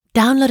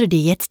Downloade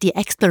dir jetzt die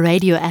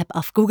Exploradio App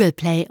auf Google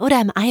Play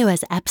oder im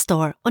iOS App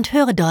Store und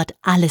höre dort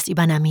alles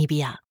über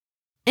Namibia.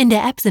 In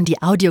der App sind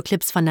die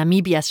Audioclips von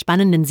Namibias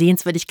spannenden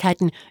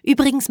Sehenswürdigkeiten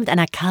übrigens mit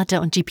einer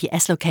Karte und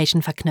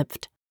GPS-Location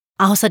verknüpft.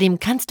 Außerdem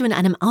kannst du in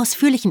einem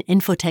ausführlichen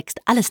Infotext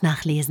alles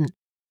nachlesen.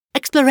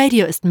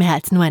 Exploradio ist mehr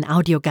als nur ein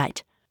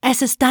Audioguide.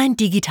 Es ist dein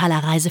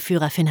digitaler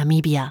Reiseführer für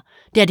Namibia,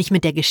 der dich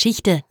mit der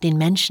Geschichte, den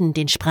Menschen,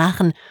 den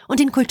Sprachen und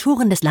den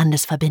Kulturen des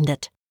Landes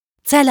verbindet.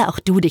 Zähle auch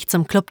du dich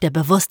zum Club der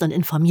bewusst und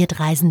informiert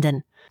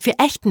Reisenden für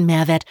echten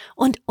Mehrwert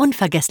und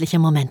unvergessliche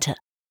Momente.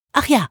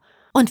 Ach ja,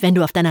 und wenn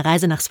du auf deiner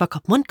Reise nach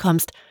Swakopmund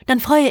kommst,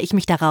 dann freue ich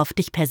mich darauf,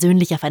 dich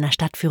persönlich auf einer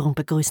Stadtführung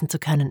begrüßen zu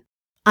können.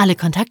 Alle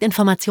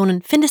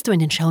Kontaktinformationen findest du in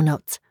den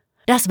Shownotes.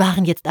 Das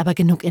waren jetzt aber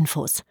genug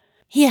Infos.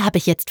 Hier habe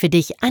ich jetzt für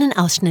dich einen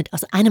Ausschnitt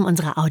aus einem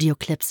unserer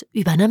Audioclips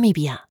über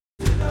Namibia.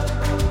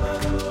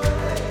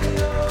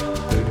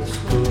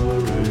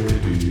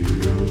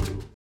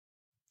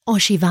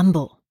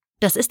 Oshiwambo.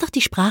 Das ist doch die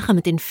Sprache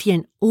mit den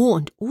vielen O-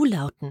 und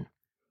U-Lauten.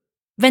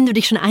 Wenn du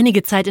dich schon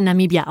einige Zeit in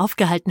Namibia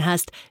aufgehalten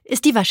hast,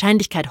 ist die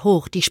Wahrscheinlichkeit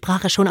hoch, die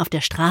Sprache schon auf der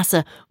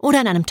Straße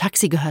oder in einem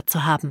Taxi gehört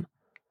zu haben.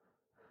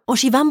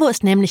 Oshiwambo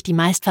ist nämlich die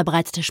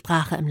meistverbreitete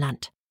Sprache im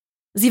Land.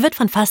 Sie wird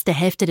von fast der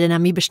Hälfte der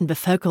namibischen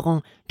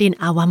Bevölkerung,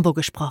 den Awambo,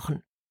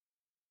 gesprochen.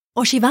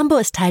 Oshiwambo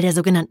ist Teil der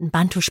sogenannten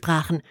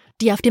Bantu-Sprachen,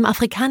 die auf dem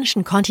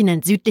afrikanischen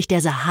Kontinent südlich der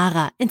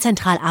Sahara in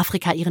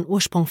Zentralafrika ihren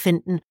Ursprung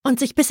finden und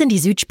sich bis in die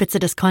Südspitze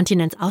des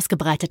Kontinents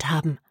ausgebreitet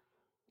haben.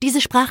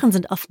 Diese Sprachen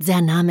sind oft sehr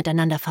nah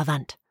miteinander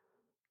verwandt.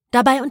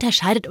 Dabei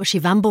unterscheidet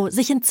Oshiwambo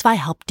sich in 2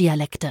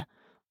 Hauptdialekte,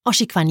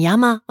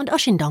 Oshikwanyama und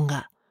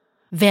Oshindonga.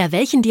 Wer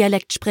welchen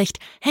Dialekt spricht,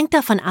 hängt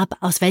davon ab,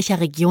 aus welcher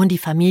Region die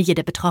Familie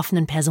der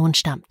betroffenen Person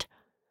stammt.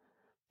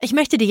 Ich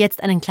möchte dir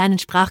jetzt einen kleinen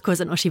Sprachkurs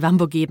in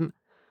Oshiwambo geben.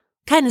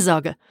 Keine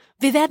Sorge,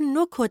 wir werden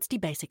nur kurz die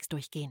Basics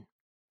durchgehen.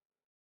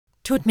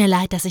 Tut mir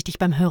leid, dass ich dich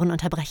beim Hören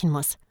unterbrechen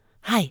muss.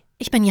 Hi,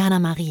 ich bin Jana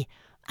Marie,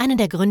 eine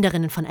der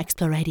Gründerinnen von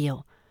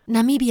Exploradio,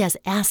 Namibias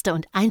erste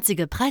und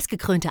einzige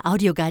preisgekrönte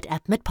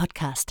Audioguide-App mit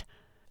Podcast.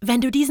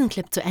 Wenn du diesen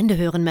Clip zu Ende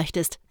hören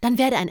möchtest, dann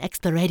werde ein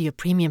Exploradio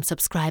Premium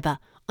Subscriber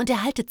und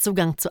erhalte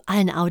Zugang zu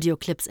allen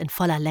Audioclips in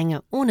voller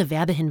Länge ohne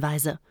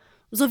Werbehinweise,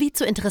 sowie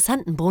zu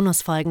interessanten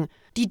Bonusfolgen,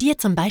 die dir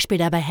zum Beispiel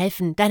dabei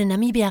helfen, deine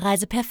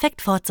Namibia-Reise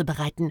perfekt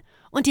vorzubereiten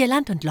und dir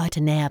Land und Leute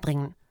näher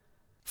bringen.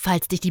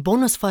 Falls dich die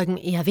Bonusfolgen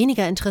eher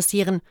weniger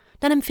interessieren,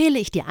 dann empfehle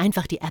ich dir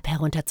einfach, die App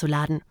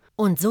herunterzuladen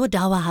und so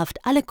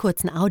dauerhaft alle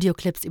kurzen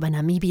Audioclips über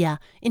Namibia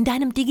in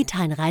deinem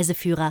digitalen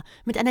Reiseführer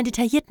mit einer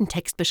detaillierten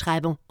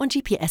Textbeschreibung und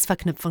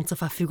GPS-Verknüpfung zur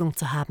Verfügung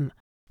zu haben.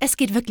 Es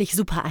geht wirklich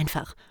super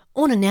einfach,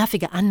 ohne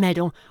nervige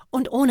Anmeldung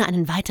und ohne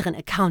einen weiteren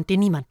Account,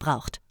 den niemand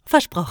braucht.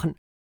 Versprochen.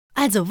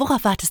 Also,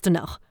 worauf wartest du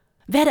noch?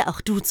 Werde auch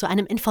du zu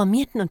einem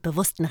informierten und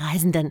bewussten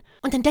Reisenden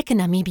und entdecke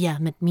Namibia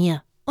mit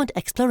mir und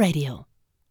Exploradio.